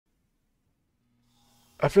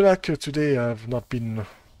I feel like today I've not been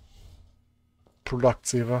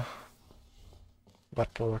productive.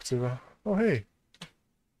 That productive. Oh hey,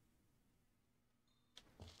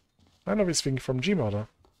 I know this thing from Gmod.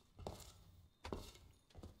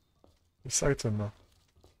 This item.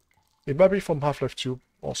 It might be from Half-Life 2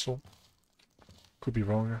 also. Could be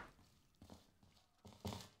wrong.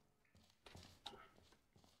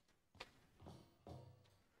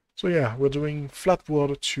 So yeah, we're doing Flat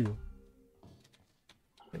World 2.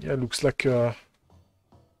 And yeah, looks like a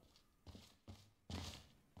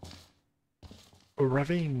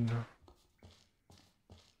ravine.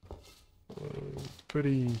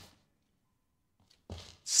 Pretty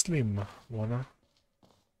slim one.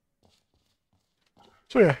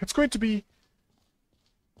 So yeah, it's going to be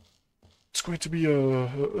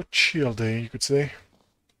a chill day, you could say.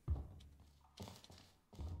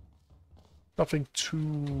 Nothing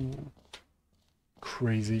too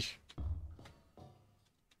crazy.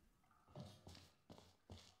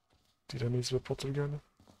 Did I miss the portal gun?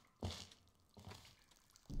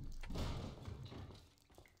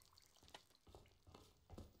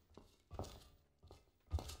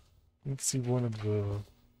 Let's see one of the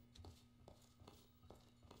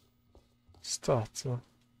starts.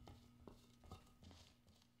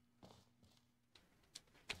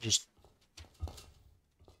 Just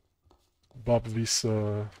bob this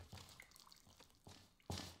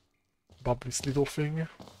little thing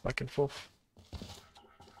back and forth.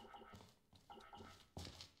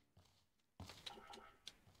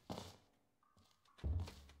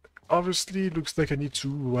 Obviously, it looks like I need to,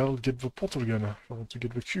 well, get the portal gun if I want to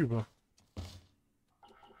get the cube.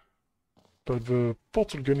 But the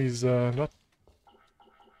portal gun is not...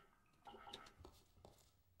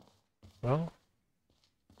 Well...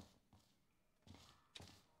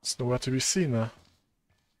 It's nowhere to be seen. Oh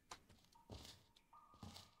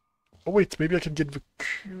wait, maybe I can get the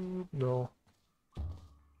cube? No.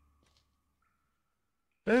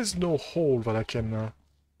 There's no hole that I can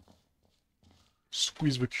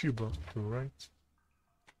squeeze the cube through, right?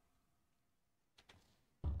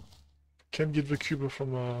 Can get the cube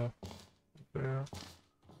from there.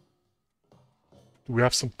 Do we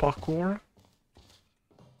have some parkour?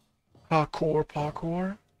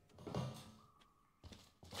 Parkour.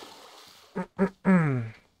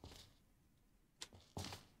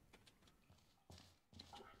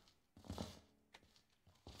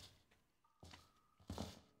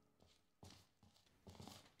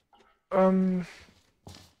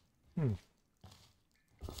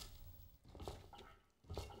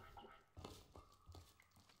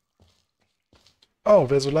 Oh,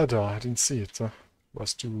 there's a ladder. I didn't see it. It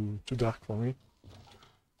was too dark for me.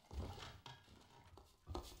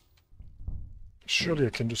 Surely I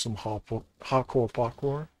can do some hardcore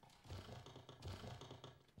parkour.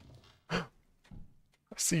 I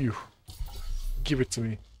see you. Give it to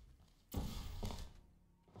me.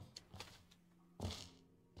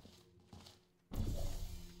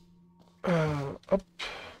 Up.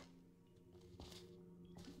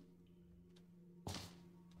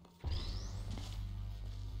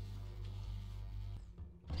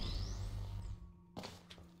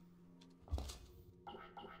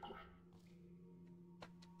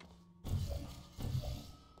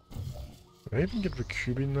 Did I even get the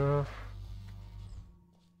cube in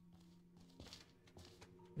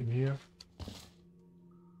here?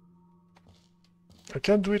 I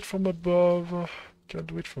can't do it from above. Can't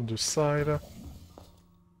do it from the side. Okay,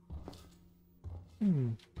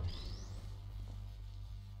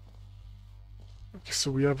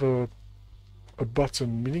 so we have a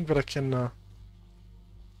button, meaning that I can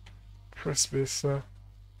press this.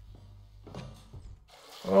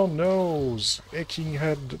 Oh no! Aching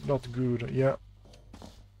head, not good. Yeah.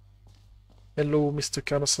 Hello, Mr.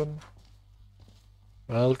 Cannison.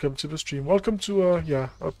 Welcome to the stream. Welcome to yeah,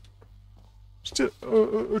 still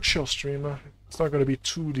a chill stream. It's not gonna be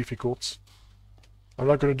too difficult. I'm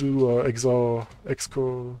not gonna do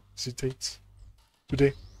exquisitate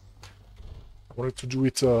today. I wanted to do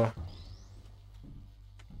it.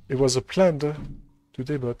 It was a planned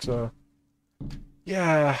today, but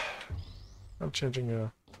yeah, I'm changing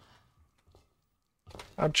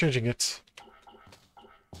it.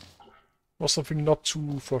 Or something not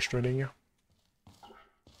too frustrating.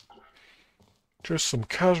 Just some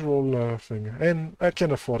casual thing, and I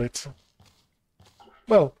can afford it.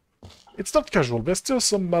 Well, it's not casual. There's still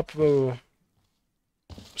some map.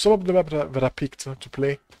 Some of the maps that I picked to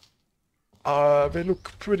play. They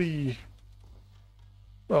look pretty.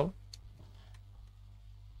 Well,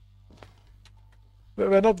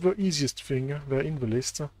 they're not the easiest thing. They're in the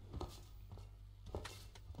list.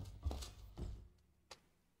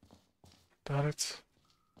 Damn it.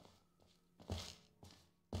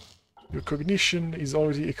 Your cognition is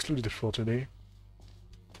already excluded for today.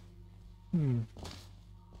 Can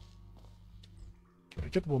I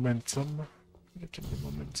get momentum? I can get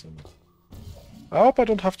momentum. I hope I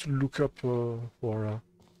don't have to look up for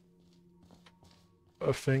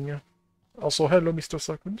a thing. Also, hello, Mr.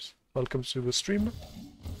 Sarkins. Welcome to the stream.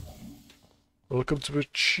 Welcome to the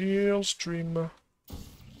chill stream.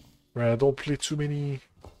 Where I don't play too many...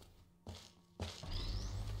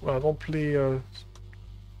 Well, I don't play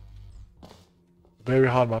very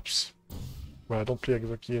hard maps. Where I don't play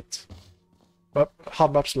Exogate.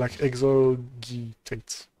 Hard maps like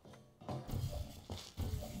Exogitate.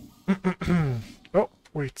 Oh,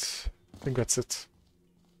 wait. I think that's it.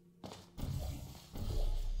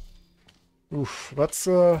 Oof, that's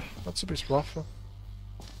a bit rough.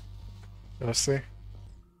 Gotta say.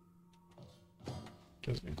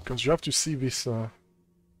 Because you have to see this... Okay,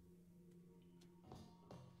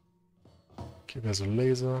 there's a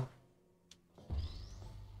laser.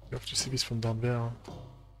 You have to see this from down there.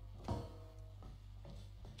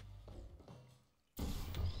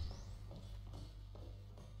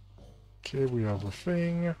 Okay, we have a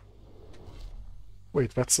thing.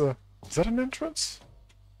 Wait, that's a... Is that an entrance?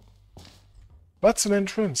 That's an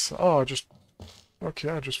entrance! Oh, I just... Okay,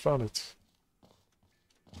 I just found it.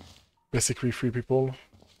 Basically 3 people.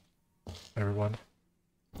 Everyone.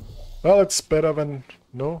 Well, it's better than...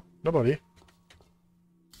 No, nobody.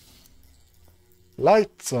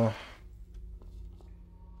 Light!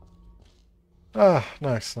 Ah,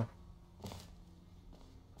 nice.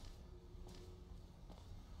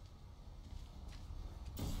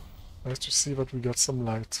 Nice to see that we got some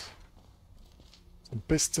light. Some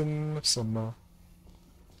piston, some...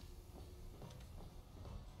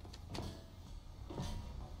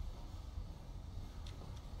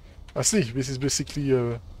 I see, this is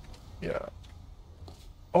basically, yeah.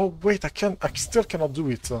 Oh, wait, I still cannot do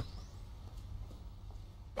it.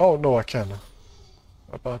 Oh, no, I can.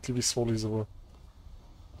 Apparently this hole is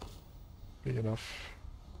big enough.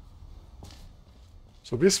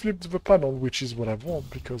 So this flipped the panel, which is what I want,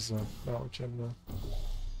 because now I can...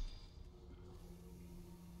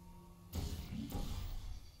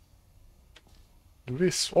 do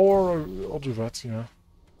this, or do that, yeah.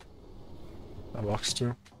 That works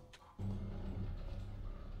too.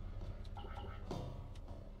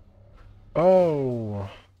 Oh!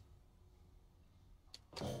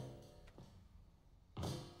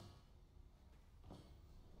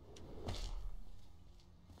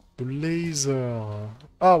 The laser...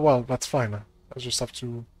 Ah, well, that's fine. I just have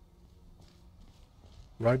to...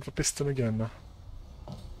 ride the piston again.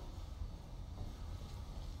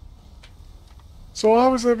 So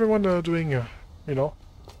how is everyone doing, you know?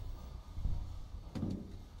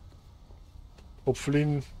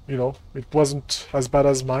 Hopefully, you know, it wasn't as bad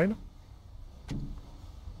as mine.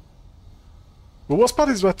 The worst part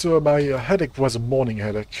is that my headache was a morning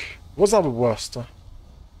headache. Those are the worst.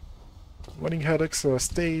 Morning headaches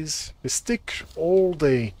they stick all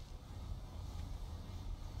day.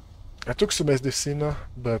 I took some medicine,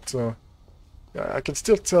 but I can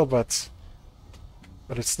still tell that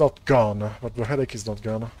it's not gone, but the headache is not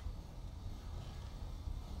gone.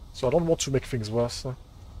 So I don't want to make things worse.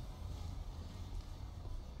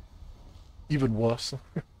 Even worse.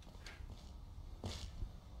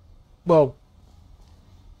 Well,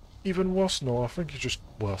 even worse? No, I think it's just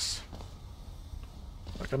worse.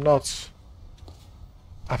 Like, I'm not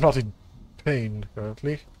in pain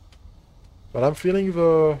currently, but I'm feeling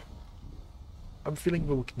the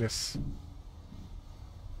weakness.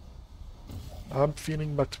 I'm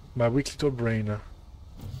feeling my weak little brain.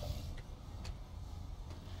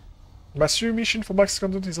 My series mission for max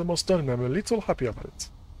content is almost done, and I'm a little happy about it.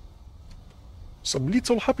 Some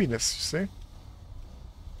little happiness, you see?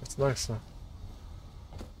 That's nice.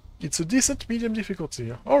 It's a decent medium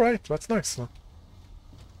difficulty. Alright, that's nice.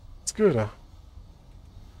 It's good.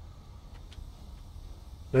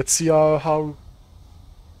 Let's see how...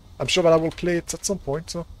 I'm sure that I will play it at some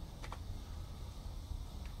point.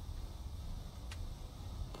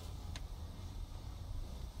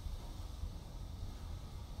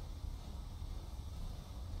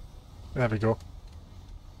 There we go.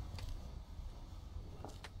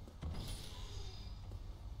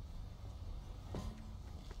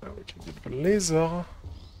 Now we can get the laser.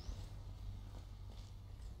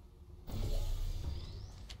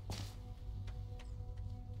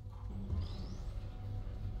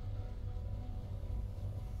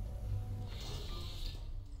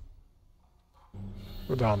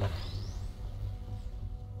 Go down.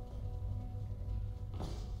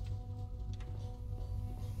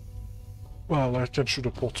 Well, I can shoot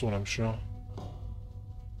a portal, I'm sure.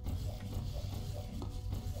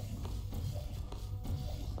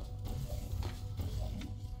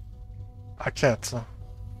 I can't.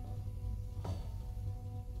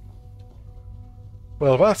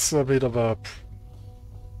 Well, that's a bit of a...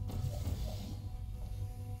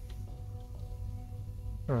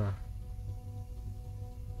 Huh.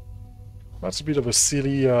 That's a bit of a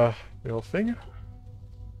silly little thing.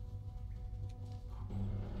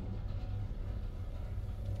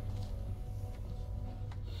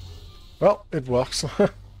 Well, it works.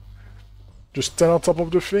 Just stand on top of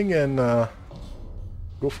the thing and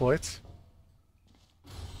go for it.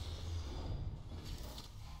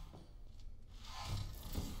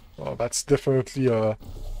 Oh, that's definitely a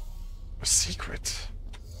secret.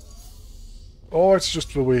 Oh, it's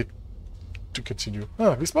just the way to continue.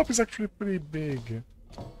 Ah, this map is actually pretty big.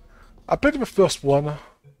 I played the first one,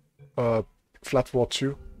 Flat War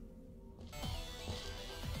 2.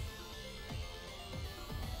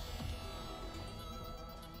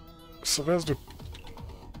 So there's the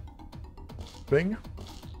thing.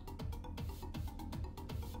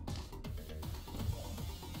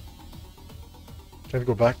 Can I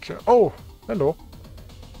go back? Oh, hello.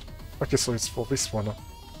 Okay, so it's for this one.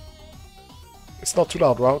 It's not too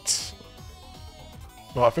loud, right?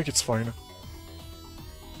 No, I think it's fine.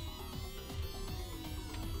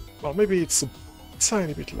 Well, maybe it's a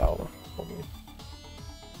tiny bit louder for me.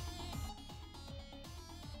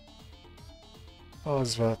 How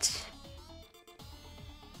is that?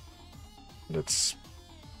 Let's...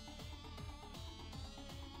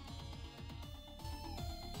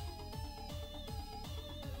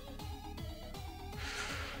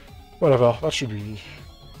 Whatever, that should be...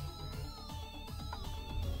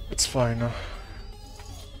 It's fine.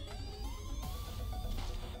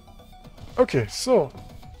 Okay, so...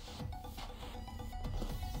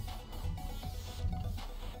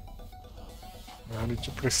 I need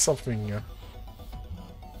to press something.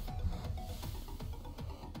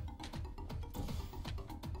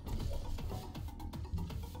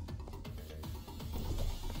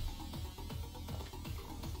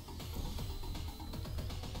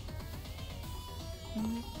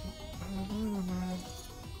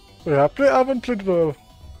 Yeah, I haven't played the...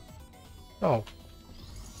 Oh.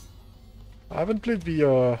 I haven't played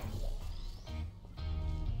the,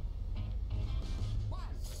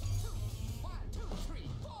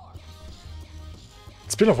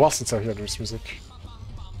 It's been a while since I heard this music.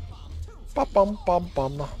 Ba bum bum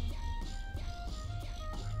bum.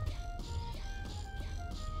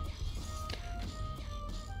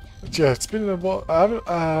 Yeah, it's been a while. I haven't,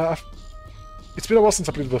 it's been a while since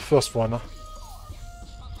I played the first one.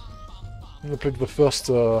 I played the first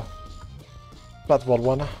Bad World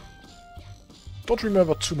one. Don't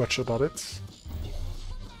remember too much about it.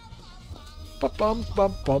 Ba bum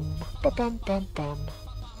bum bum. Ba bum bum bum.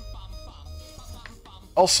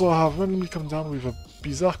 Also, I have randomly come down with a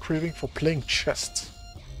bizarre craving for playing chess.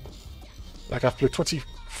 Like, I've played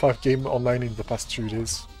 25 games online in the past 2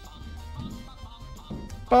 days.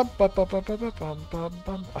 Bum, bum, bum, bum, bum, bum, bum,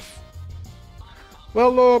 bum.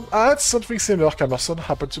 Well, I had something similar, Camerson,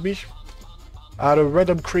 happen to me. I had a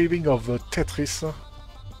random craving of Tetris.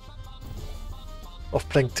 Of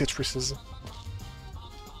playing Tetrises.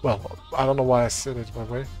 Well, I don't know why I said it that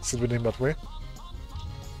way. Said the name that way.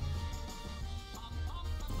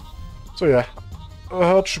 So yeah, I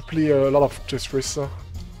heard you play a lot of Tetris.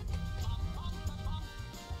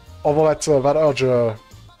 Although that urge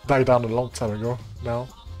died down a long time ago now.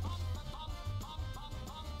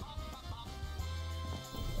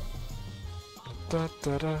 Da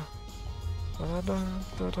da da da da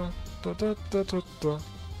da da da da da da.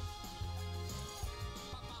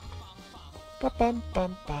 Ba bum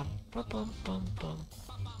bum bum ba bum bum bum.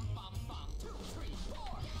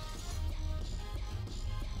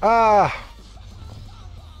 Ah!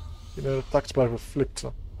 You know, attacked by the flipped.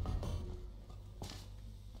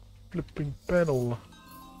 Flipping panel.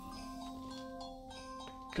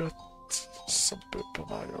 Got some Paper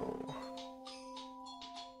Mario.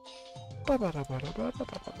 Ba ba da ba da ba da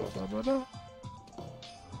ba da ba ba da.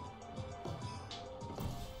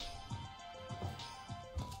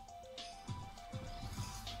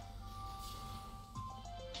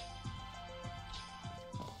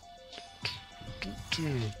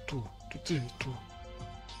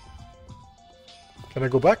 Can I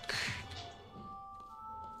go back?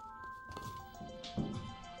 I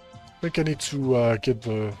think I need to get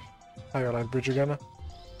the higher line bridge again.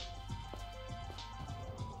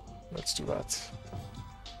 Let's do that.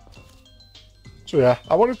 So yeah,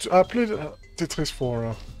 I played Tetris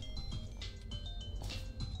for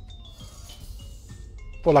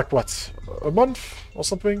like what, a month or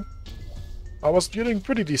something? I was getting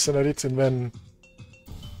pretty decent at it, and then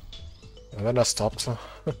I stopped.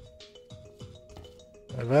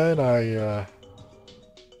 And then I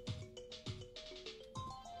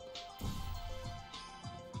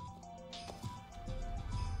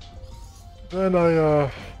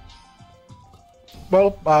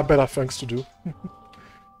well, I better things to do.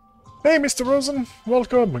 Hey, Mr. Rosen,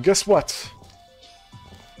 welcome. Guess what?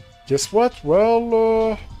 Guess what?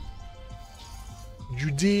 Well,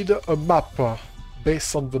 you did a map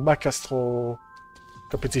based on the Macastro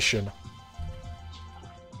competition.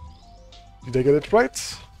 Did I get it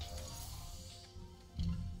right?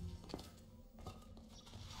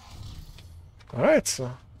 Alright,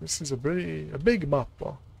 this is a big map.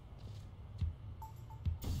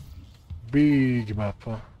 Big map.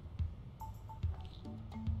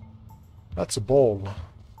 That's a ball.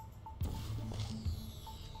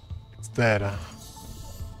 It's dead.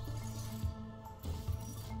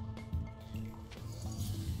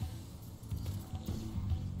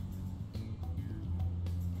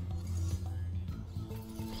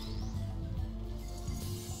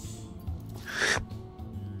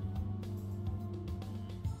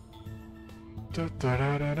 Da da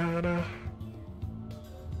da da da da.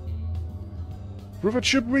 River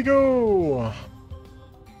ship we go!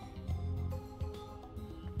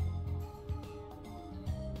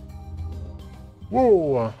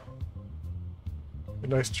 Whoa! A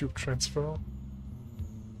nice tube transfer.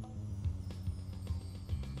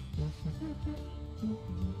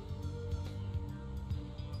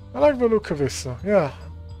 I like the look of this, yeah.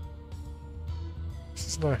 This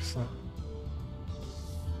is nice.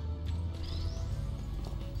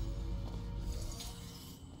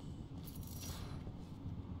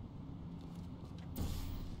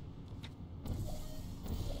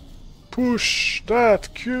 Push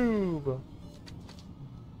that cube!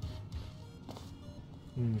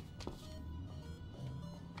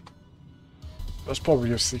 That's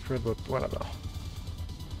probably a secret, but whatever.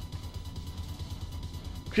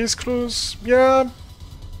 Case close, yeah.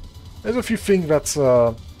 There's a few things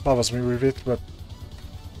that bothers me with it, but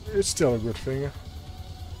it's still a good thing.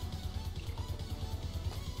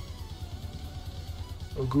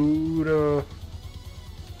 A good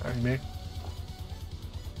anime.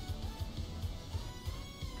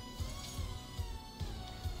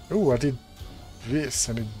 Oh, I did this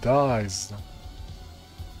and it dies.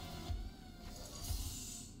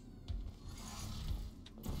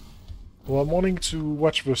 Well, I'm wanting to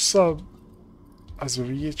watch the sub as a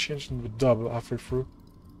VA change in the dub halfway through.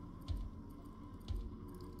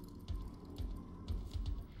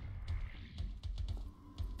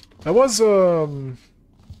 There was a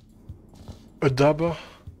dubber,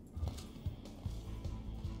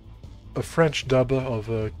 a French dubber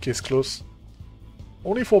of Case Close.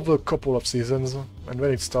 Only for the couple of seasons, and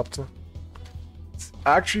then it stopped.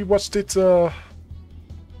 I actually watched it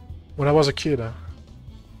when I was a kid.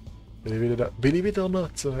 Believe it or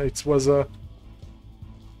not, it was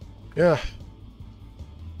yeah.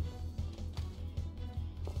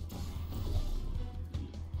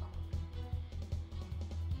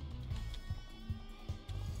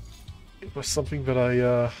 It was something that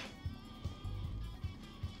I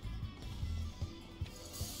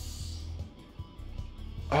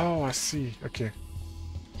oh, I see. Okay.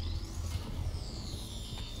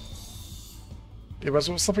 It was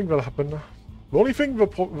something that happened. The only thing,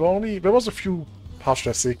 there was a few, how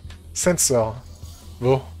should I say, sensor,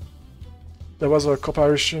 though. There was a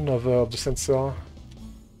comparison of the sensor.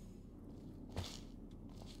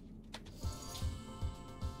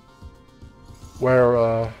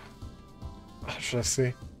 Where, how should I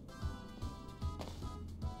say?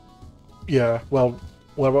 Yeah, well,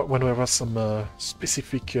 when there was some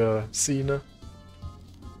specific scene.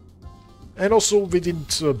 And also, they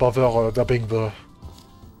didn't bother dubbing the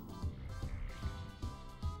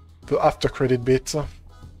after credit bit,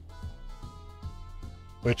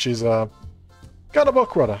 which is kind of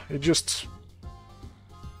awkward. It's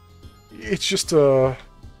just the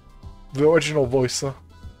original voice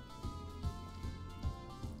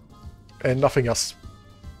and nothing else.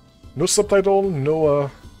 No subtitle, no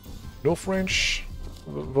French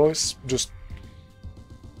voice, just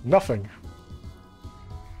nothing.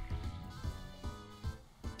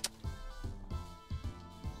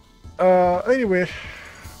 Anyway.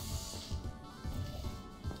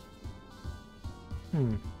 I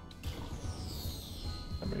mean,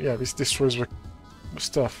 yeah, this destroys the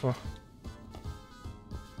stuff. I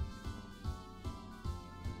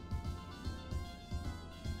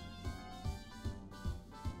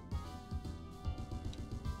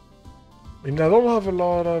mean, I don't have a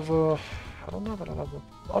lot of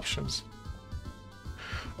options.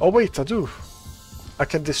 Oh wait, I do. I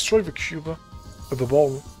can destroy the cube with the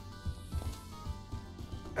ball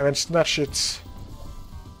and then snatch it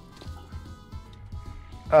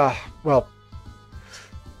Well,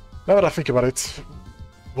 now that I think about it,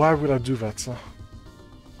 why would I do that?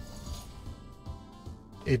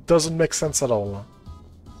 It doesn't make sense at all.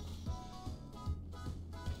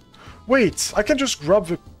 Wait, I can just grab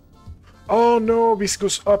the... Oh no, this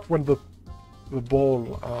goes up when the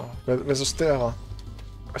ball... there's a stair.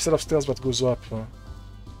 A set of stairs that goes up.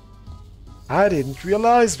 I didn't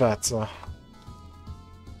realize that.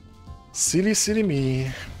 Silly, silly me.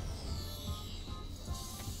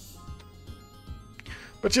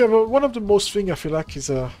 But yeah, one of the most thing I feel like is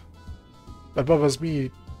that bothers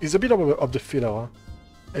me is a bit of the filler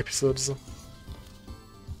episodes.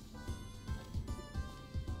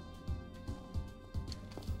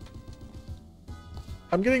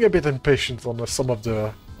 I'm getting a bit impatient on some of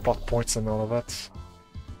the plot points and all of that.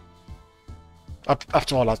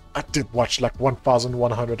 After all, I did watch like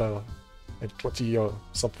 1,120 or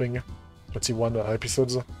something, 21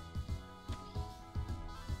 episodes.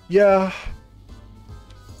 Yeah.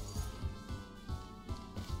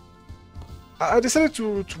 I decided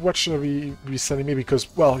to watch this anime because,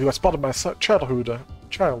 well, it was part of my childhood,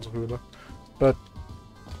 but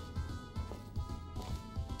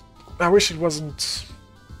I wish it wasn't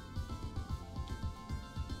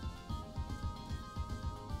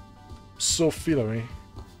so fillery.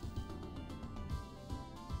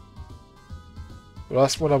 The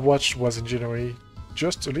last one I watched was in January,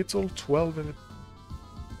 just a little 12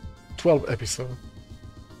 episodes.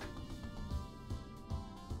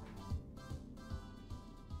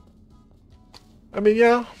 I mean,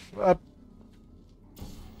 yeah, I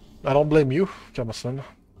don't blame you, Kamasan,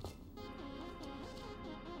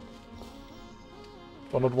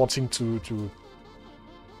 for not wanting to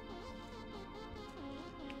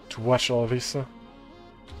watch all this. I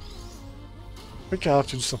think I have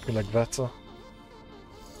to do something like that.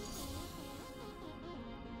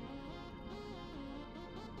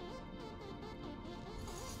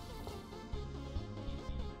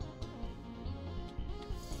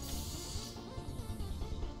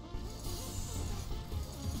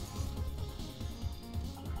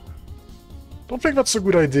 Don't think that's a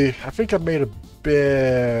good idea. I think I made a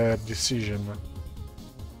bad decision.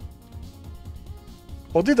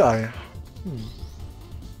 Or did I?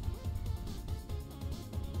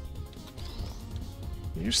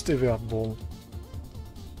 You stay there, ball.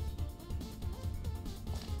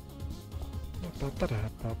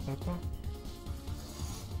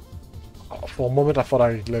 Oh, for a moment I thought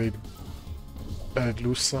I let it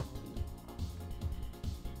loose.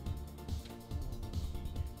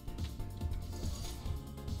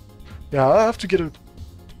 Yeah, I have to get a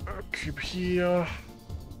cube here.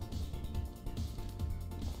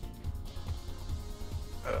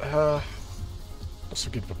 Also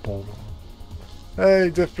get the ball. Hey,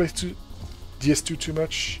 that plays DS2 too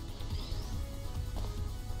much.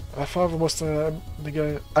 I found the most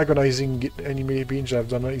agonizing anime binge I've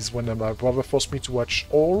done is when my brother forced me to watch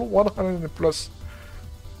all 100 plus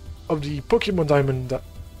of the Pokemon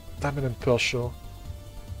Diamond and Pearl show.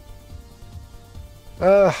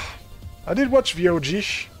 I did watch the OG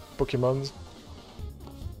Pokemon,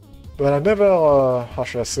 but I never, how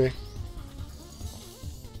should I say?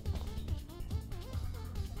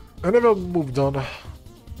 I never moved on.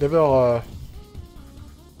 Never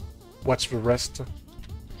watched the rest.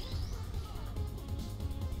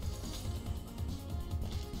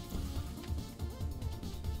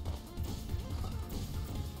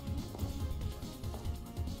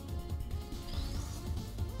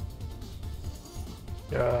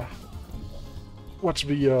 Yeah. Watch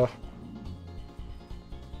the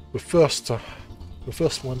first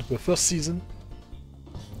one, the first season.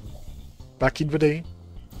 Back in the day.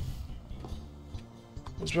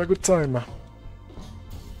 It was a very good time.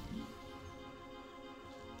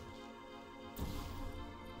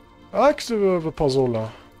 I liked the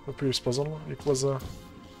puzzle, the previous puzzle. It was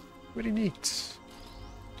really neat.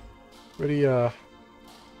 Really, really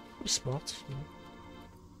smart.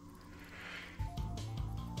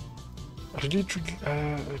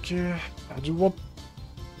 Okay, I do want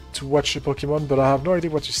to watch a Pokemon, but I have no idea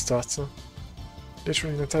where to start.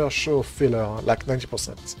 Literally an entire show of filler, like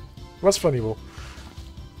 90%. It was funny though.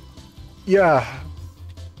 Yeah.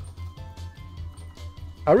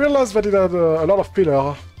 I realized that it had a lot of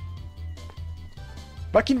filler.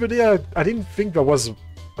 Back in the day, I didn't think there was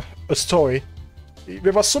a story.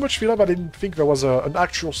 There was so much filler that I didn't think there was an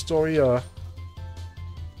actual story.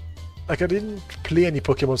 Like, I didn't play any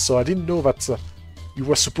Pokemon, so I didn't know that you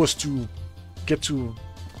were supposed to get to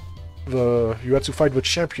the... You had to fight the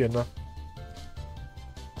champion.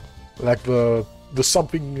 Like the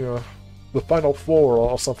something... the final four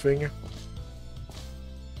or something.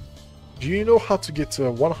 Do you know how to get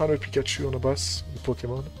 100 Pikachu on a bus in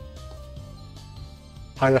Pokemon?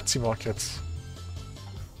 Hayati Market.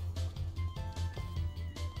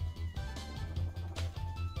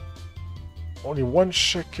 Only one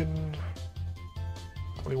chicken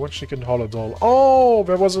holodoll. Oh,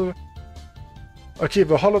 there was a... Okay,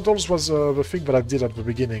 the holodolls was the thing that I did at the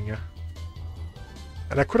beginning.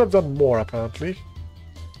 And I could have done more, apparently.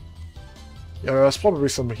 Yeah, there's probably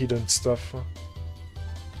some hidden stuff.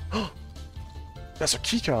 There's a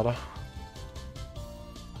keycard.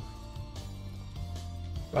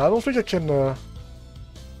 I don't think I can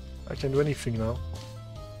do anything now.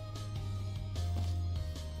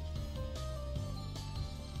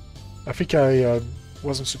 I think I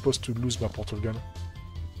wasn't supposed to lose my portal gun.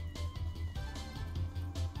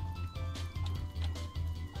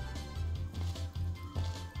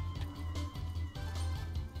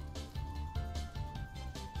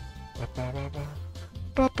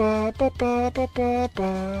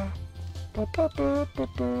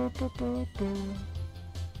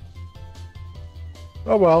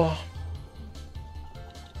 Oh well.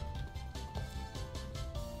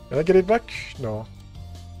 Can I get it back? No.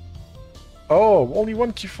 Oh, only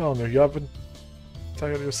one key found. You haven't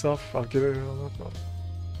tired yourself? I'll give it another one.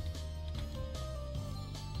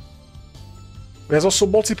 There's also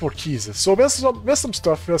multiple keys. So there's some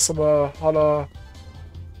stuff. There's some other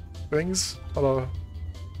things, other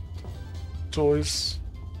toys.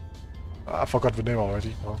 I forgot the name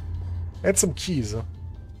already. Oh. And some keys. You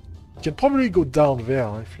can probably go down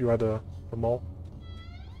there if you had a mall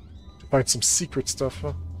to find some secret stuff.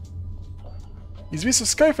 Is this a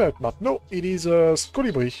Skyfire map? No, it is a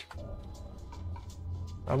Čolibri.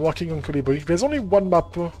 I'm working on Čolibri. There's only one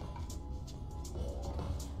map.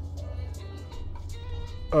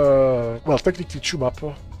 Well, technically two maps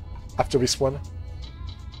after this one.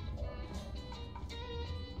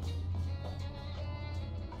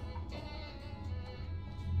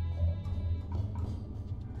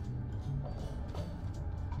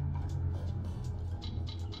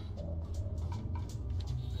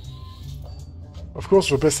 Of course,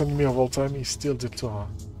 the best enemy of all time is still Deltora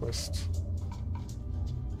Quest.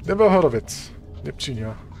 Never heard of it.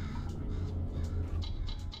 Neptunia.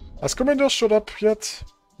 Has Commander showed up yet?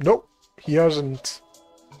 No, he hasn't.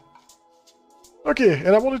 Okay,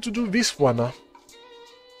 and I wanted to do this one.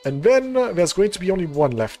 And then there's going to be only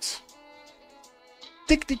one left.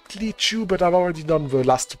 Technically two, but I've already done the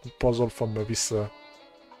last puzzle from this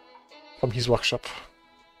from his workshop.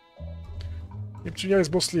 Neptunia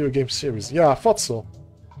is mostly a game series. Yeah, I thought so.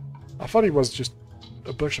 I thought it was just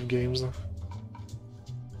a bunch of games.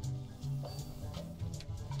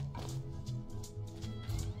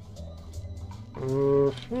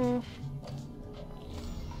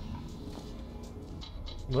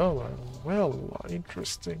 Well,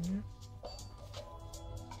 interesting.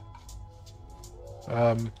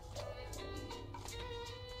 Gonna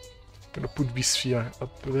put this sphere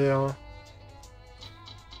up there.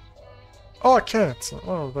 Oh, I can't!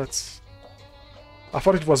 Oh, that's... I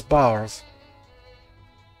thought it was bars.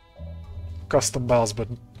 Custom bars, but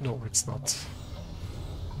no, it's not.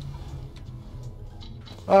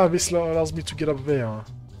 Ah, this allows me to get up there.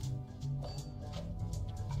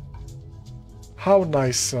 How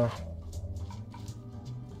nice. Okay,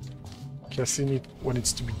 I see what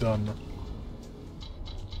needs to be done.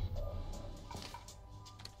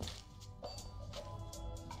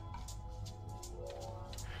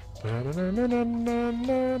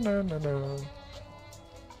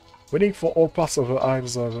 Waiting for all parts of the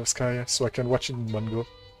eyes of the sky so I can watch it in one go.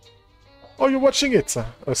 Oh, you're watching it,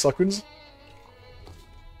 Sarkuns?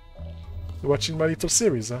 You're watching my little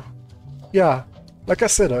series, huh? Yeah, like I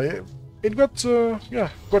said, it got, yeah,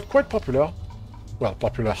 got quite popular. Well,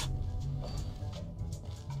 popular.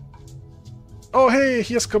 Oh, hey,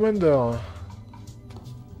 here's Commander.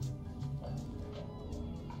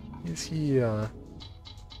 He's here.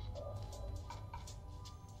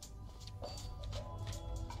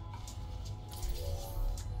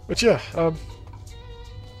 But yeah,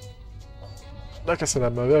 like I said,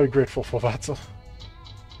 I'm very grateful for that.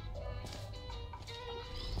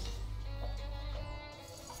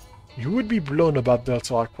 You would be blown about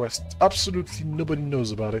Deltora Quest. Absolutely nobody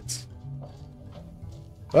knows about it.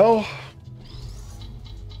 Well,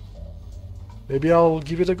 maybe I'll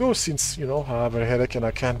give it a go since, you know, I have a headache and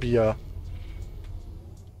I can't be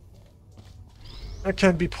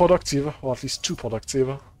productive, or at least too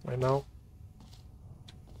productive right now.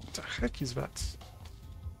 What the heck is that?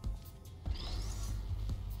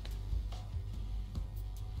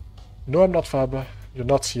 No, I'm not Fab. You're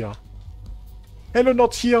not here. Hello,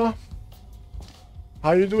 not here. How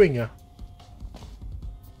are you doing?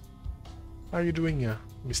 How are you doing,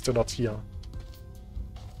 Mr. Not Here?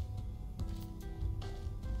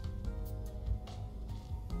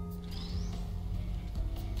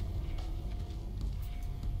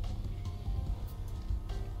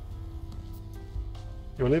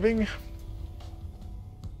 You're leaving?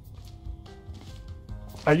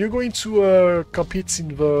 Are you going to compete in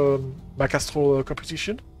the Macastro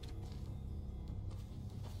competition?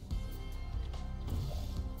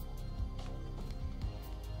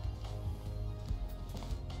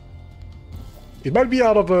 It might be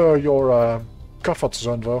out of your comfort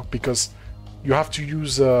zone though, because you have to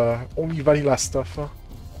use only vanilla stuff.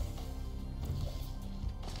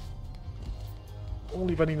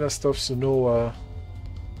 Only vanilla stuff, so no...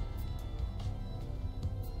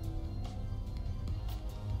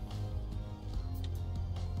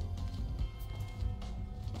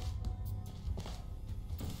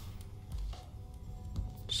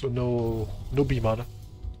 So no B mod.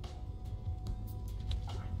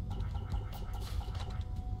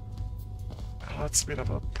 That's a bit of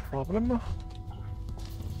a problem.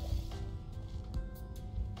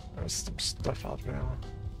 There's some stuff out there.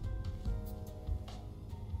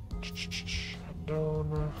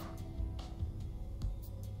 Unknown.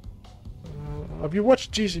 Have you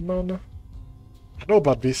watched Digimon? I know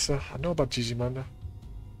about this. I know about Digimon.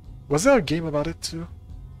 Was there a game about it too?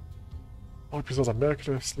 All episodes are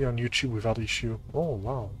miraculously on YouTube without issue. Oh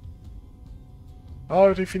wow. I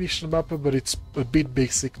already finished the map, but it's a bit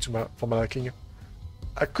basic for my liking.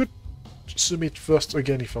 I could submit first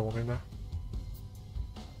again if I wanted.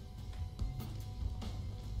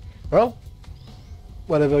 Well,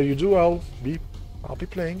 whatever you do, I'll be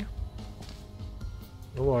playing.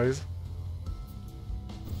 No worries.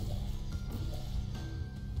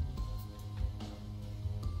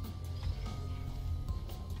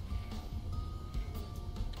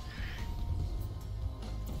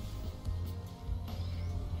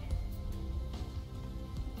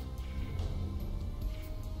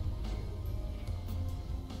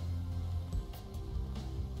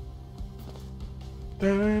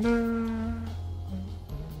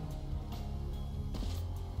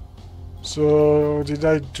 So, did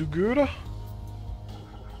I do good?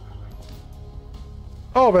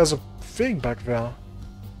 Oh, there's a thing back there.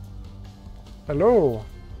 Hello.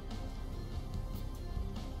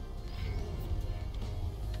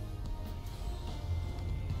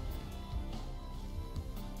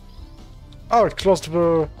 Oh, it closed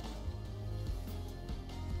the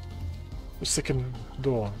second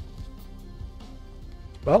door.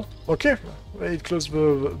 Well, okay. It closed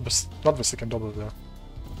not the second door, but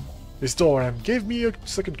this door, and gave me a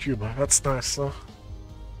second cube. That's nice. I've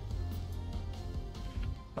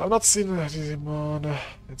not seen Digimon.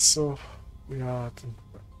 It's so we are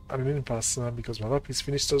at an impasse because my map is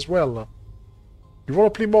finished as well. You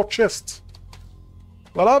want to play more chess?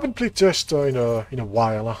 Well, I haven't played chess in a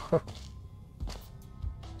while.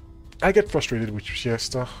 I get frustrated with chess.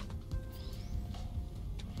 The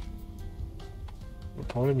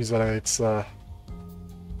problem is that it's a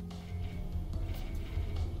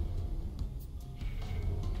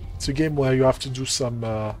game where you have to do some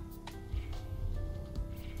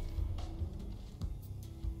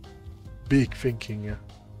big thinking,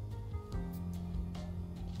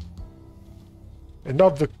 and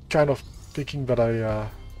not the kind of thinking that I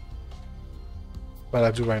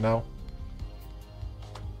do right now.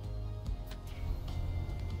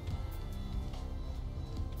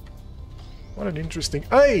 What an interesting...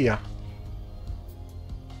 Hey!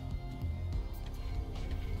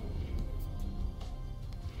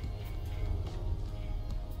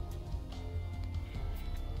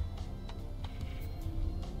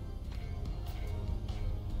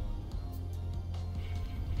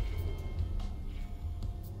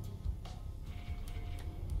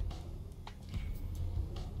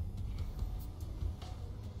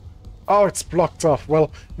 Oh, it's blocked off. Well,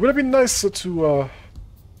 it would have been nicer to...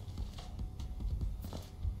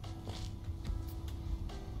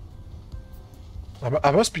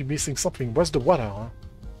 I must be missing something. Where's the water, huh?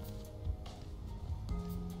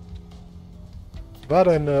 That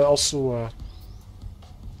and also...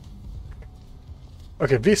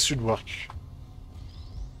 Okay, this should work.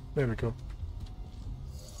 There we go.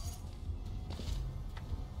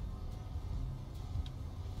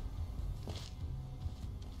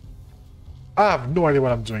 I have no idea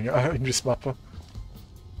what I'm doing in this map.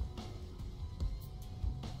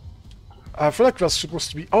 I feel like that's supposed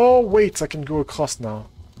to be... Oh, wait, I can go across now.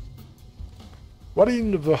 What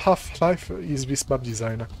in the half-life is this map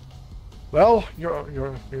design? Well,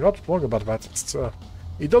 you're not wrong about that. It's,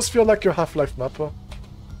 it does feel like a half-life map.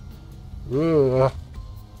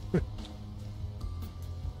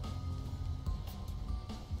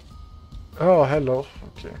 Oh, hello.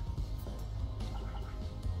 Okay.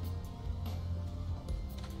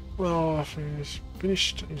 Well,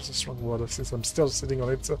 finished is a strong word since I'm still sitting on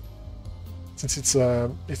it. Since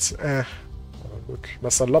look,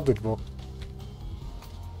 Massal loved it more.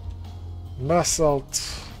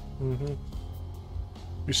 Massalt.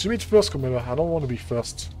 You submit first, Commander. I don't want to be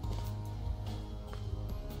first.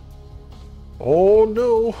 Oh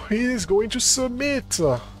no, he is going to submit!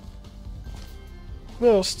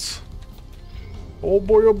 First. Oh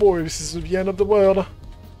boy, this is the end of the world.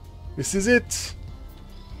 This is it.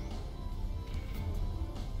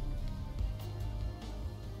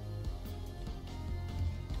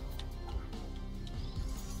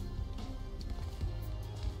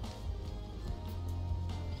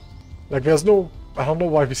 Like, there's no... I don't know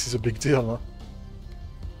why this is a big deal, huh?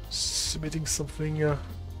 Submitting something... Oh,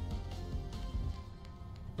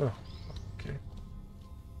 okay.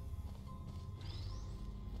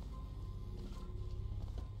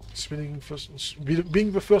 Submitting first...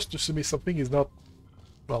 Being the first to submit something is not...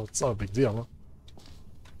 Well, it's not a big deal,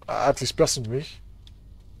 huh? At least personally.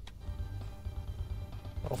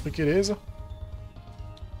 I don't think it is.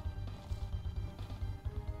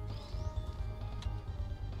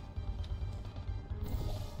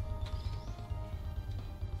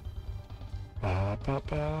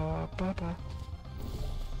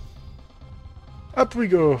 Up we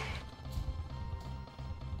go!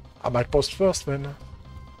 I might post first then,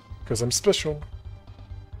 because I'm special.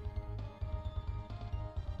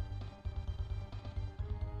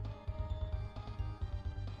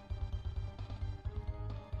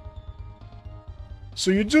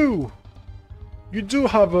 So you do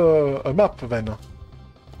have a map then?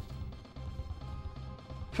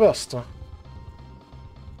 First.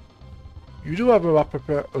 You do have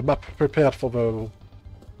a map prepared for the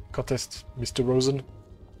contest, Mr. Rosen.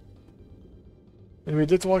 Anyway,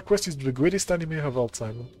 Little Request is the greatest anime of all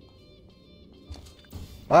time.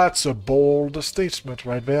 That's a bold statement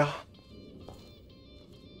right there.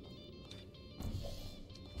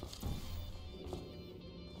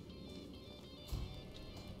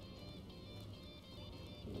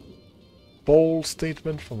 Bold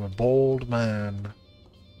statement from a bold man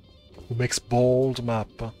who makes bold map.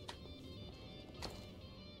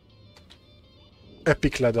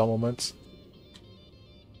 Epic ladder moment.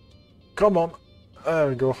 Come on. There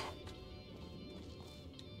we go.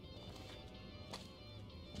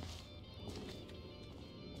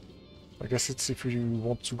 I guess it's if you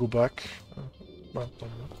want to go back. Well, I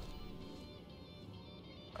don't know.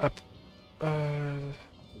 Up.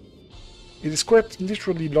 It is quite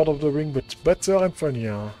literally Lord of the Ring, but better and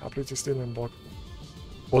funnier. I played this and Brock.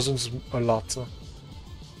 Wasn't a lot.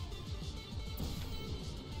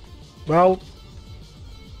 Well,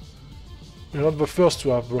 you're not the first to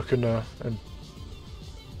have broken and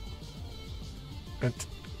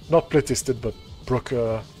not playtested, but broke.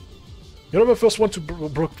 You're not the first one to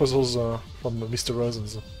broke puzzles from Mr.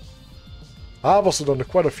 Rosen's. I've also done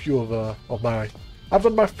quite a few of my. I've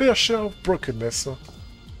done my fair share of brokenness,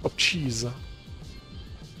 of cheese.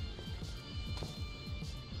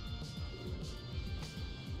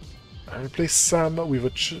 I replace Sam with a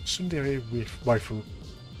tsundere with waifu.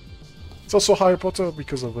 It's also Harry Potter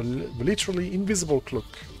because of a literally invisible cloak.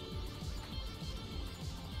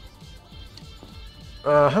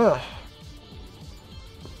 Uh-huh.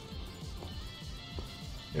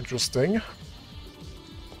 Interesting.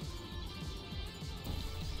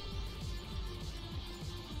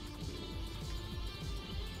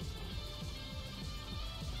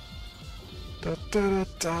 Da da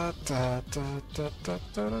da da da da da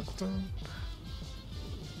da da.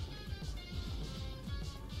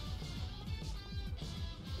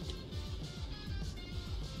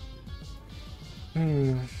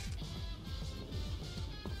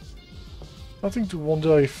 Nothing to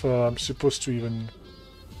wonder if I'm supposed to even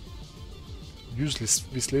use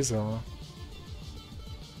this laser.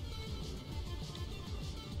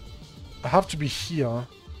 I have to be here.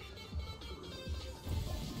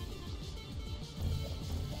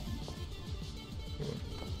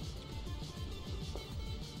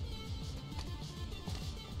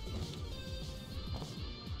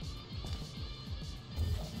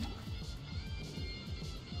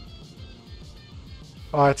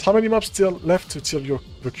 Alright, how many maps still left till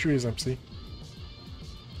the queue is empty?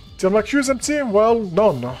 Till my queue is empty? Well,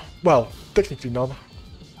 none. Well, technically none.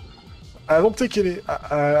 I don't take any...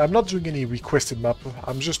 I'm not doing any requested map.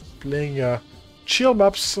 I'm just playing chill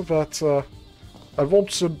maps that I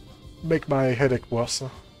won't make my headache worse.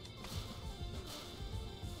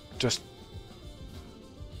 Just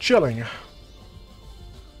chilling.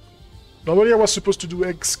 Normally I was supposed to do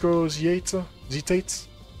Exco Z8,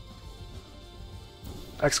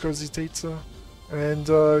 excavate, and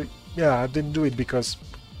yeah, I didn't do it because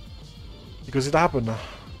it happened.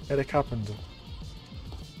 It happened.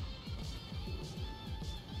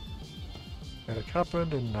 It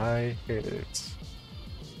happened, and I hate it.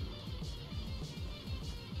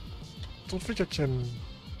 Don't think I can.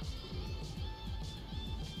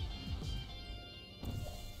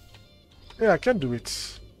 Yeah, I can do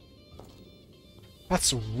it.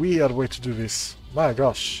 That's a weird way to do this. My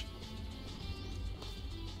gosh.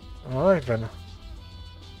 Alright then.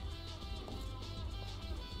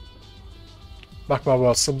 Mark my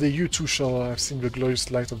words, someday you too shall have seen the glorious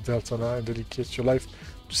light of Deltona and dedicate your life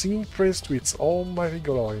to singing praise to its almighty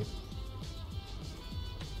glory.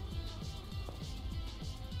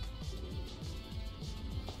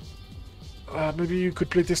 Maybe you could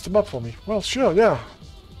play test the map for me. Well, sure, yeah.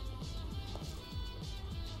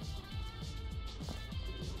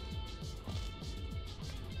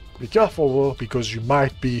 Be careful though, because you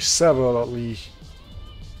might be severely,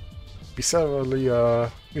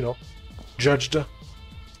 you know, judged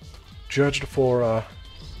for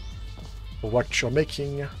what you're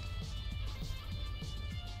making.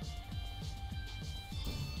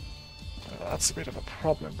 That's a bit of a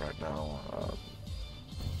problem right now.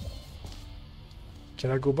 Can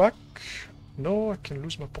I go back? No, I can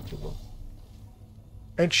lose my portable.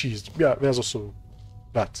 And cheese. Yeah, there's also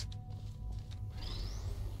that.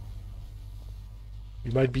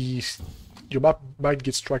 You might be... Your map might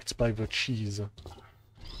get struck by the cheese.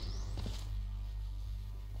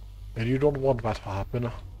 And you don't want that to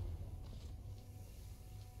happen.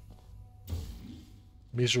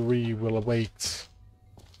 Misery will await.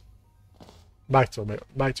 Might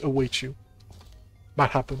await you. Might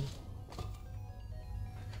happen.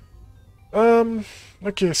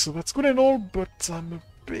 Okay, so that's good and all, but I'm a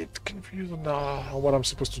bit confused on what I'm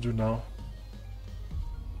supposed to do now.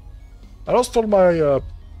 I lost all my,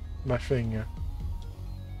 my thing.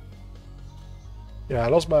 Yeah, I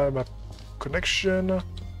lost my connection.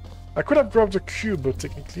 I could have grabbed the cube,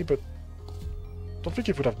 technically, but don't think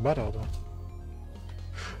it would have mattered.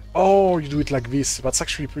 Oh, you do it like this. That's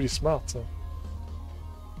actually pretty smart.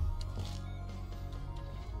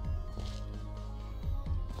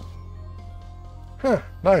 Huh,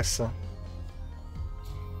 nice.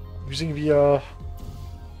 Using the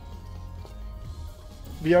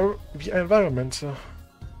environment.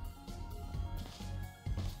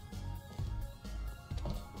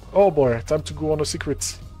 Oh boy, time to go on a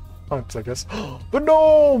secret hunt, I guess. The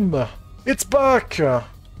gnome! It's back!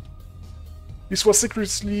 This was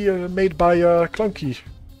secretly made by Clunky.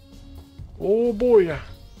 Oh boy.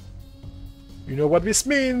 You know what this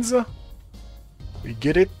means? We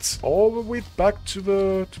get it all the way back to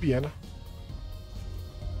the end.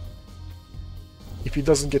 If he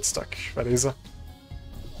doesn't get stuck, that is.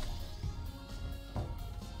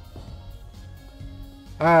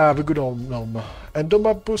 Ah, the good old gnome. And the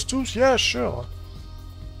map post too? Yeah, sure.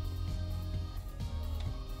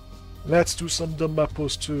 Let's do some dumb map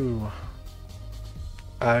post too.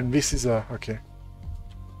 And this is okay.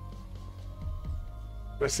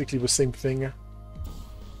 Basically the same thing.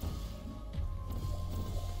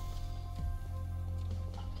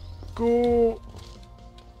 Go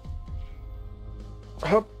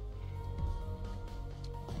up.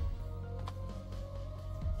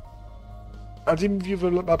 I didn't view the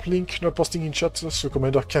map link, not posting in chat, so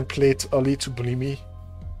Commander can play it early to bully me.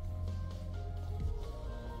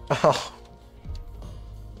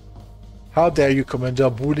 How dare you, Commander,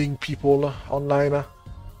 bullying people online?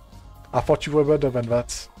 I thought you were better than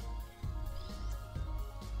that.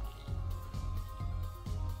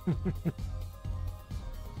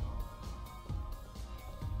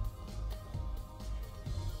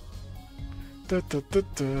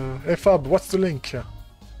 Hey Fab, what's the link?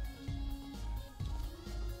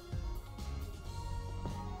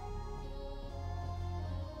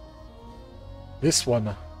 This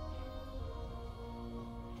one.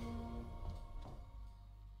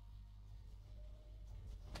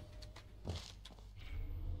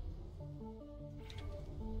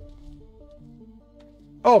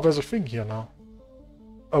 Oh, there's a thing here now.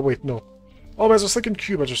 Oh wait, no. Oh, there's a second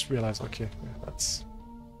cube, I just realized. Okay, yeah, that's...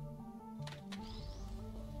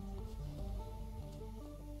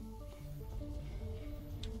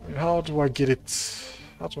 How do I get it?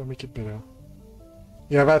 How do I make it better?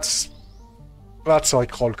 Yeah, that's how I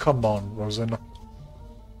call. Come on, Rosen.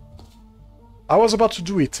 I was about to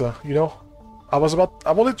do it, you know? I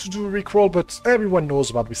wanted to do a Rickroll, but everyone knows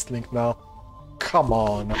about this link now. Come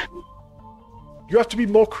on. You have to be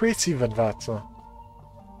more creative than that.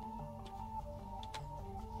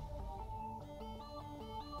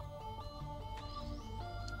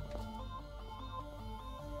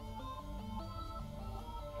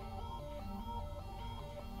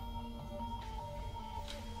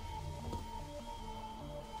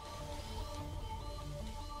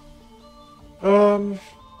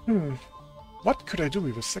 Hmm. What could I do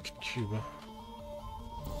with a second cube?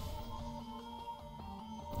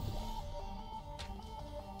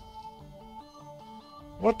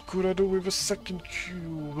 What could I do with a second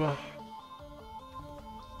cube?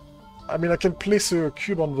 I mean, I can place a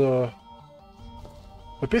cube on the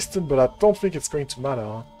piston, but I don't think it's going to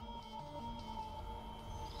matter.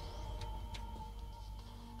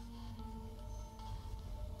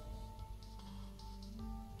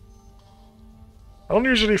 I don't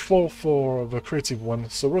usually fall for the creative one,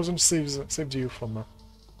 so Rosen saved you from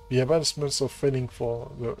the advancements of failing for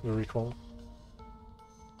the recall.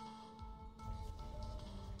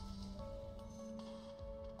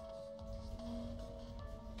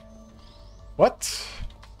 What?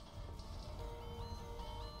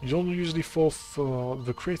 You don't usually fall for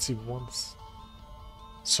the creative ones.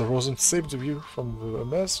 So Rosen saved you from the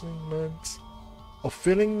embarrassment of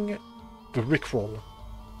failing the rickroll.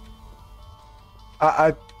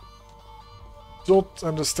 I don't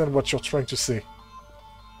understand what you're trying to say.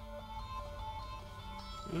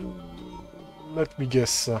 Let me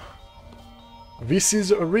guess. This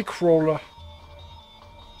is a rickroll.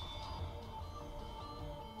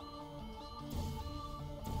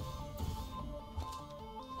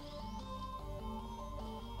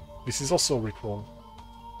 This is also a rickroll.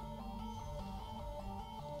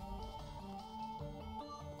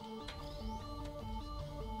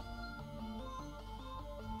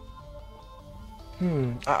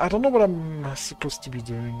 I don't know what I'm supposed to be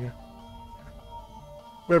doing.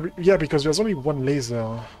 Well, yeah, because there's only one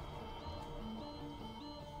laser.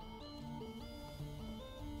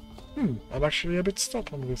 I'm actually a bit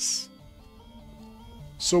stuck on this.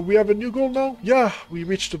 So we have a new goal now? Yeah, we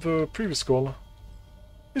reached the previous goal.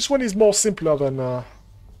 This one is more simpler than the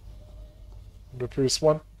previous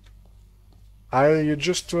one. I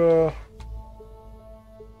just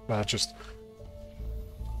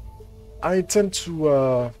I intend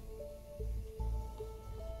to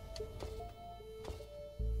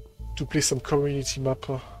play some community map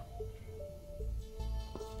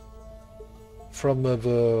from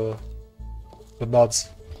the mods,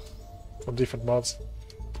 from different mods.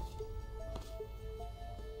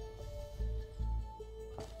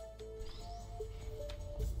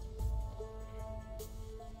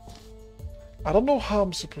 I don't know how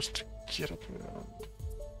I'm supposed to get up here.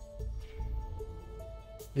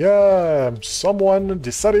 Yeah, someone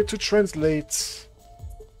decided to translate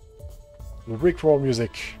the rickroll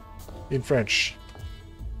music in French.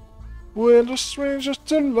 When the strangers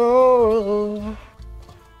to love,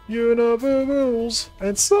 you know the rules,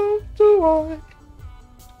 and so do I.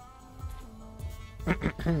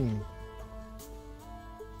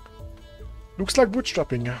 Looks like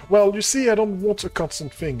bootstrapping. Well, you see, I don't want a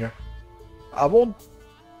constant thing. I want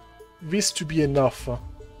this to be enough.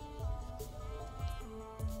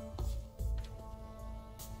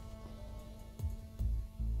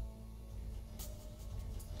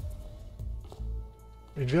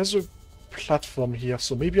 And there's a platform here,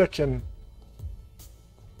 so maybe I can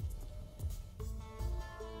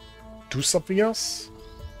do something else?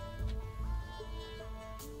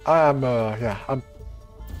 I'm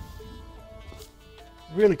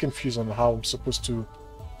really confused on how I'm supposed to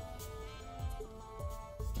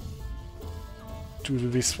do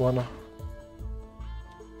this one.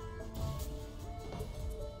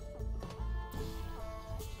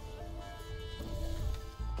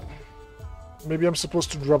 Maybe I'm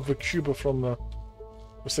supposed to drop the cube from the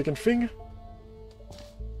second thing?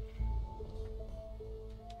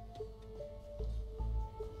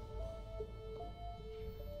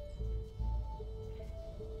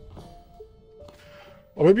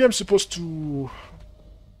 Or maybe I'm supposed to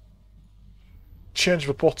change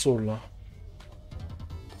the portal.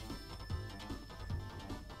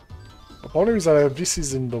 The problem is that this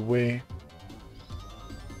is in the way.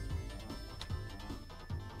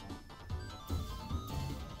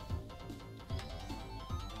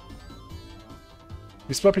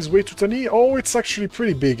 This map is way too tiny. Oh, it's actually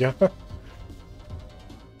pretty big.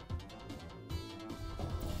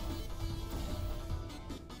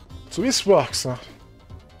 So this works.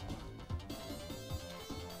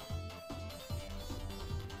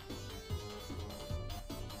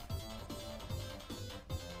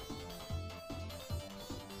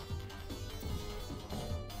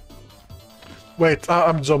 Wait,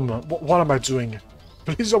 I'm dumb. What am I doing?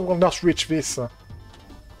 Please, I will not reach this.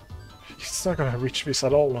 It's not gonna reach this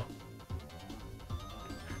at all.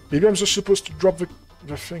 Maybe I'm just supposed to drop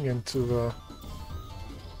the thing into the...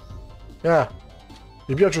 Yeah.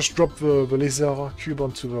 Maybe I just drop the laser cube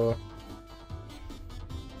onto the...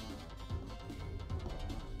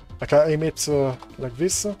 Like I aim it like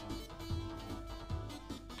this.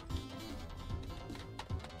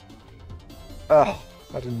 Ah,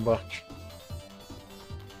 that didn't work.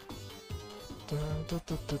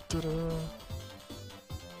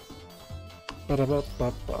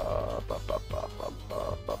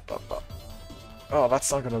 Oh,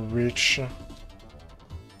 that's not gonna reach.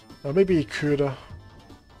 Maybe he could.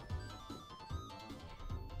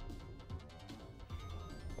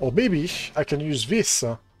 Or maybe I can use this.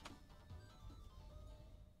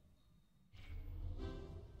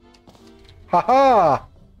 Haha!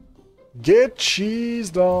 Get cheese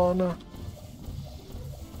done!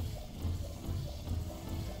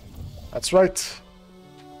 That's right.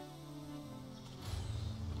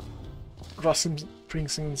 Grassing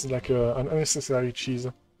seems like an unnecessary cheese.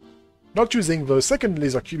 Not using the second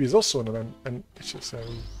laser cube is also an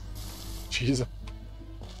unnecessary cheese.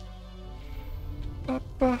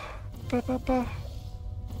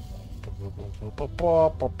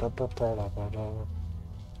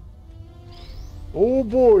 Oh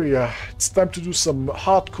boy, it's time to do some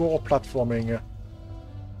hardcore platforming.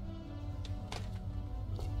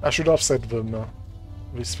 I should have said them,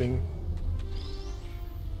 this thing.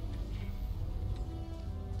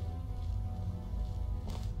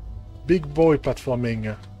 Big boy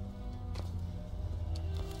platforming.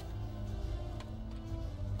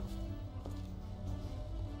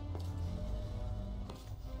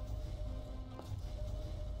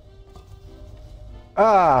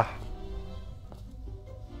 Ah!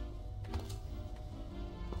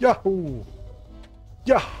 Yahoo!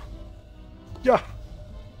 Yeah! Yeah!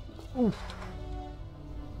 Oof!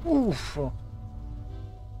 Oof!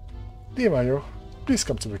 Dear Mario, please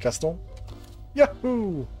come to the castle.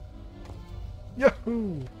 Yahoo!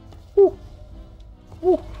 Yahoo! Woo!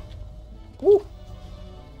 Woo! Woo!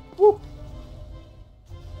 Woo!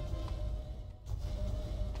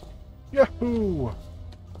 Yahoo!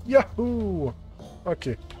 Yahoo!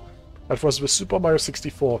 Okay. That was the Super Mario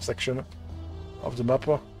 64 section of the map.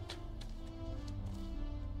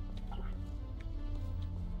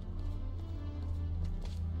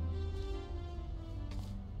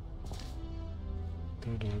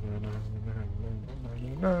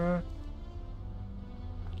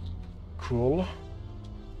 Cool.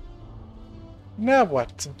 Now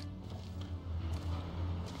what?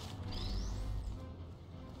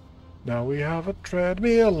 Now we have a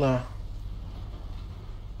treadmill.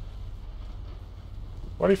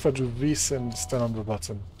 What if I do this and stand on the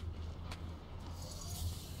button?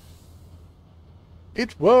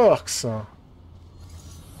 It works!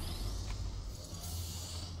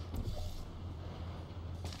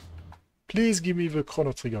 Please give me the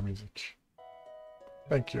Chrono Trigger music.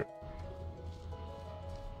 Thank you.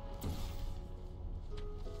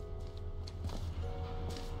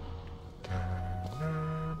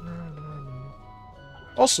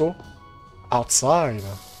 Also, outside.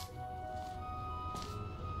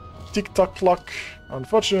 Tick-tock clock.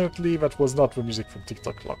 Unfortunately, that was not the music from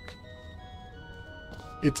Tick-tock clock.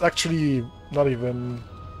 It's actually not even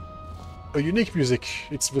a unique music.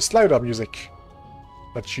 It's the slider music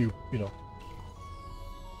that you know,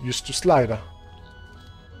 used to slide.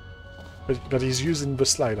 But he's using the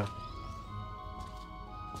slider.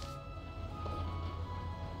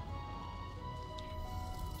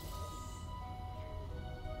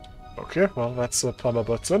 Okay, well, that's a power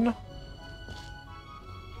button.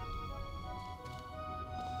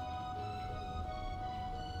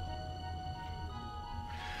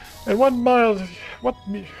 And 1 mile... What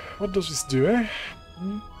does this do, eh?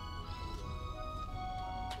 Hmm?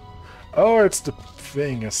 Oh, it's the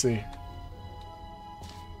thing, I see.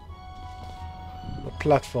 The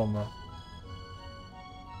platformer.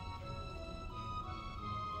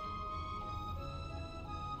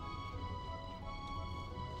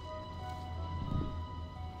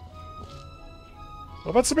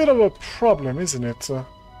 Well, that's a bit of a problem, isn't it? It's a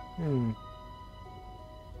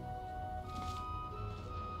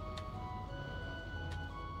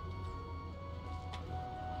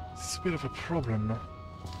bit of a problem.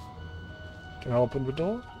 Can I open the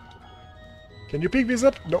door? Can you pick these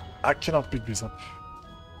up? No, I cannot pick these up.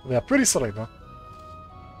 They are pretty solid, huh?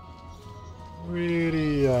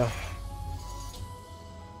 Really, I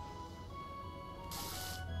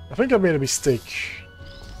think I made a mistake.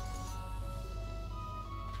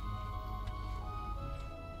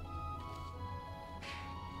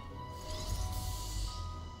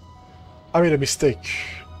 I made a mistake.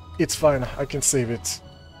 It's fine, I can save it.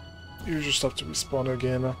 You just have to respawn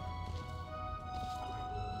again.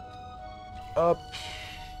 Up.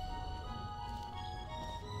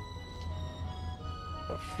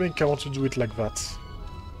 I think I want to do it like that.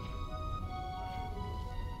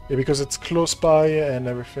 Yeah, because it's close by and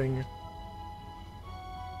everything.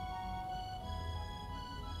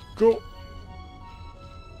 Go!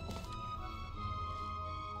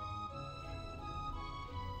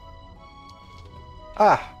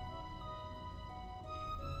 Ah!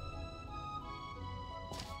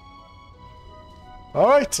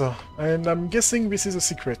 Alright, and I'm guessing this is a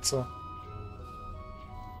secret. I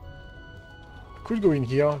could go in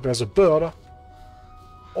here, there's a bird.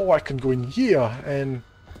 Or I can go in here and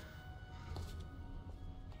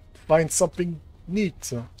find something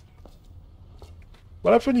neat.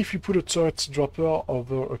 What happens if you put a turret dropper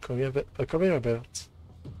over a conveyor belt?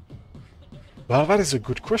 Well, that is a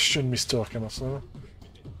good question, Mr. Camus.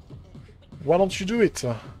 Why don't you do it?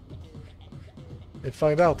 And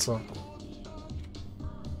find out.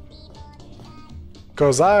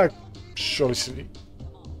 Because I seriously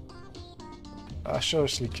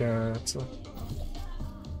can't.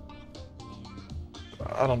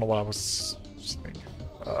 I don't know what I was saying.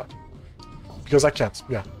 Because I can't,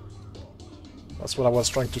 yeah. That's what I was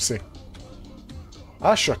trying to say.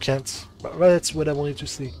 I sure can't. But that's what I wanted to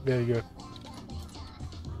say. There you go.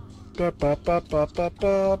 Ba ba ba ba ba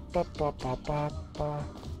ba ba ba ba ba ba.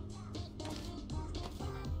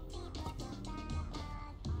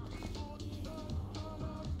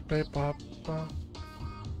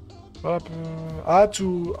 I had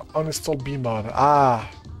to uninstall Beamod. Ah.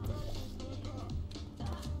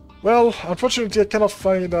 Well, unfortunately I cannot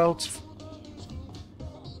find out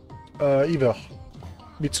either.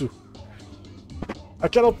 Me too. I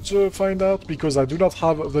cannot find out because I do not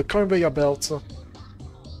have the conveyor belt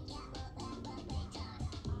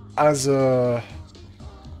as an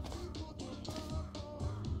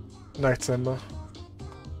item.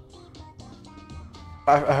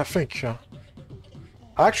 I think. I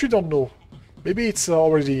actually don't know. Maybe it's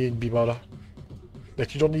already in Beamod.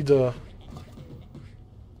 Like you don't need a...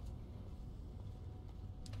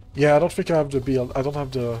 Yeah, I don't think I have the build. I don't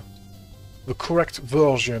have the correct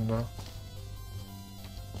version.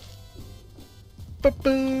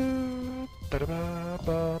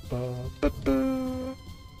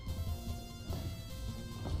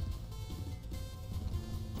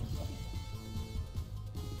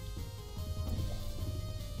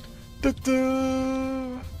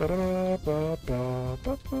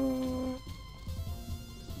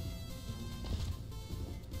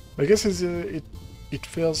 I guess it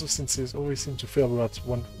fails since it always seems to fail at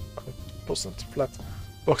 1% flat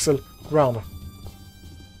voxel ground.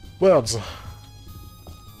 Words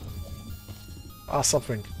are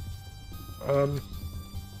something. I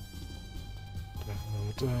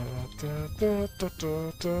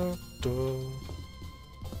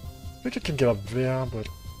think I can get up there, but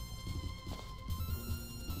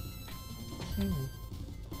I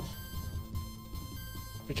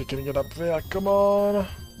think I can get up there. Come on.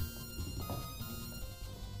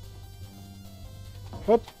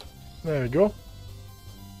 Hop. There we go.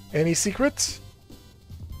 Any secrets?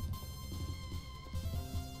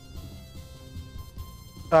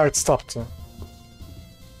 Ah, it stopped.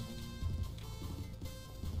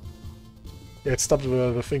 Yeah, it stopped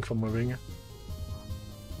the thing from moving.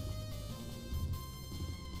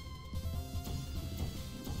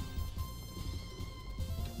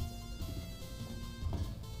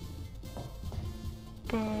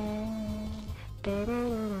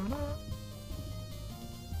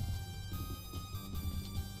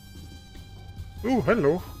 Oh,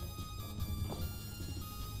 hello.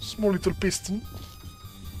 Small little piston.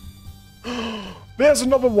 There's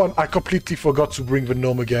another one. I completely forgot to bring the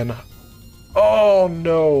gnome again. Oh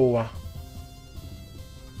no.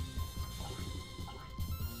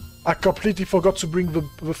 I completely forgot to bring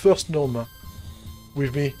the first gnome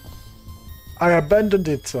with me. I abandoned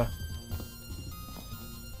it.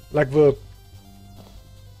 Like the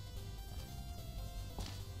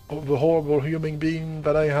horrible human being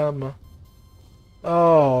that I am.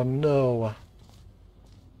 Oh no.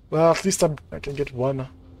 Well, at least I can get one.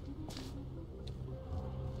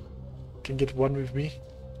 Can get one with me.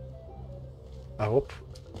 I hope.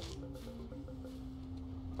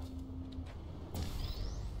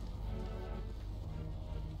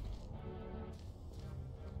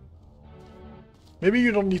 Maybe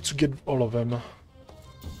you don't need to get all of them.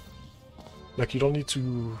 Like you don't need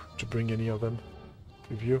to bring any of them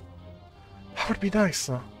with you. That would be nice,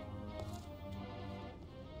 huh?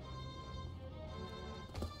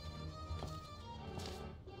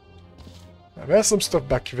 There's some stuff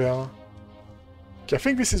back there. Okay, I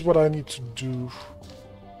think this is what I need to do.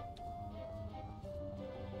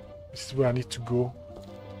 This is where I need to go.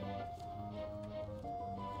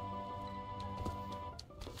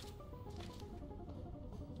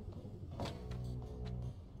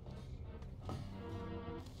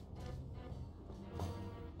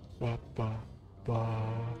 Ba ba ba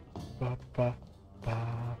ba ba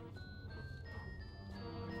ba.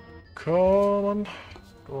 Come on.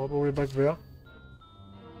 Go all the way back there.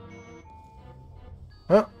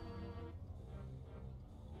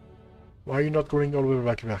 Why are you not going all the way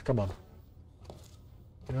back there? Come on.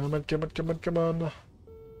 Come on, come on, come on, come on.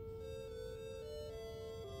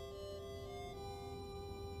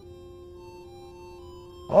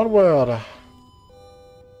 Onward!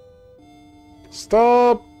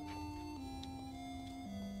 Stop!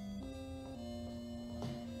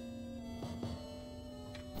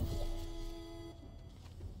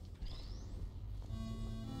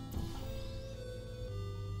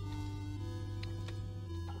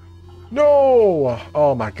 No!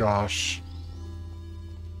 Oh my gosh.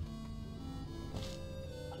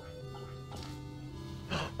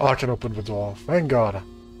 Oh, I can open the door. Thank God.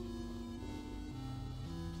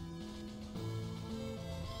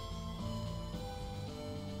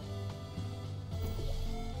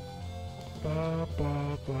 Ba,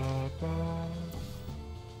 ba, ba, ba.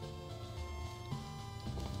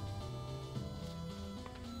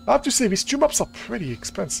 I have to say, these two maps are pretty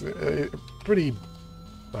expensive. Pretty...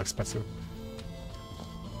 not expensive.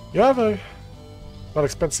 Yeah, they're not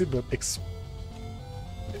expensive, but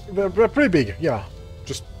they're pretty big, yeah.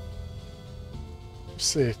 Just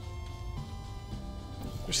say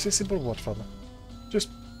simple word, father. Just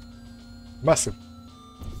massive.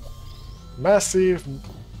 Massive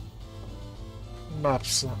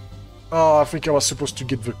maps. Oh, I think I was supposed to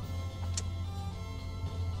get the...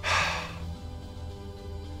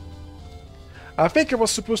 I think I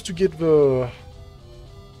was supposed to get the...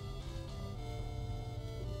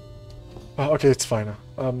 okay, it's fine.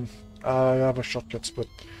 I have a shortcut, but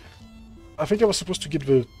I think I was supposed to get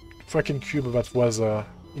the freaking cube that was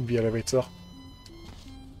in the elevator.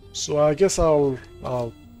 So I guess I'm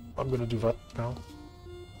gonna do that now.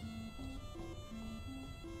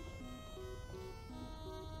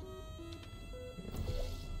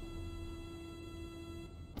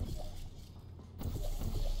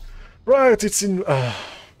 Right, it's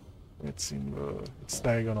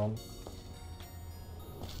diagonal.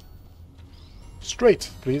 Straight,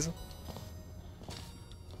 please.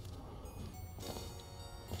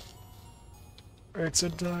 It's a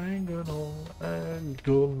diagonal and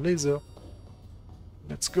go laser.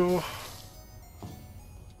 Let's go.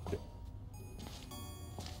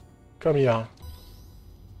 Come here.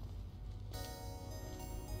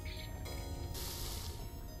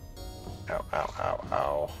 Ow, ow, ow,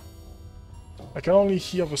 ow. I can only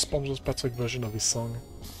hear the Sponges Patrick version of this song.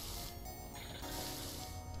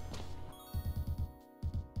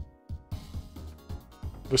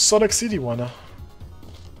 The Sonic CD one.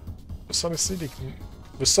 The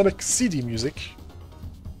Sonic CD music.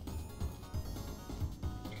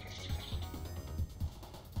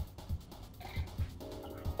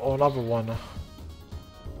 Or another one.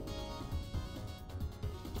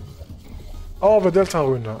 Oh, the Delta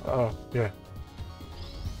Rune. Oh, yeah.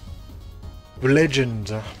 The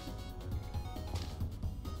Legend.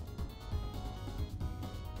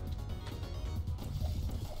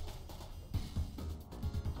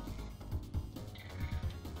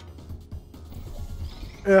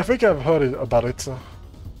 Yeah, I think I've heard about it.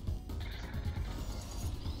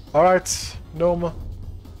 Alright, Gnome.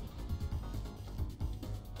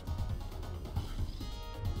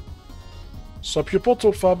 Swap your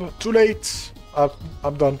portal, Fab. Too late.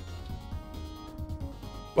 I'm done.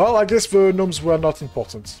 Well, I guess the gnomes were not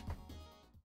important.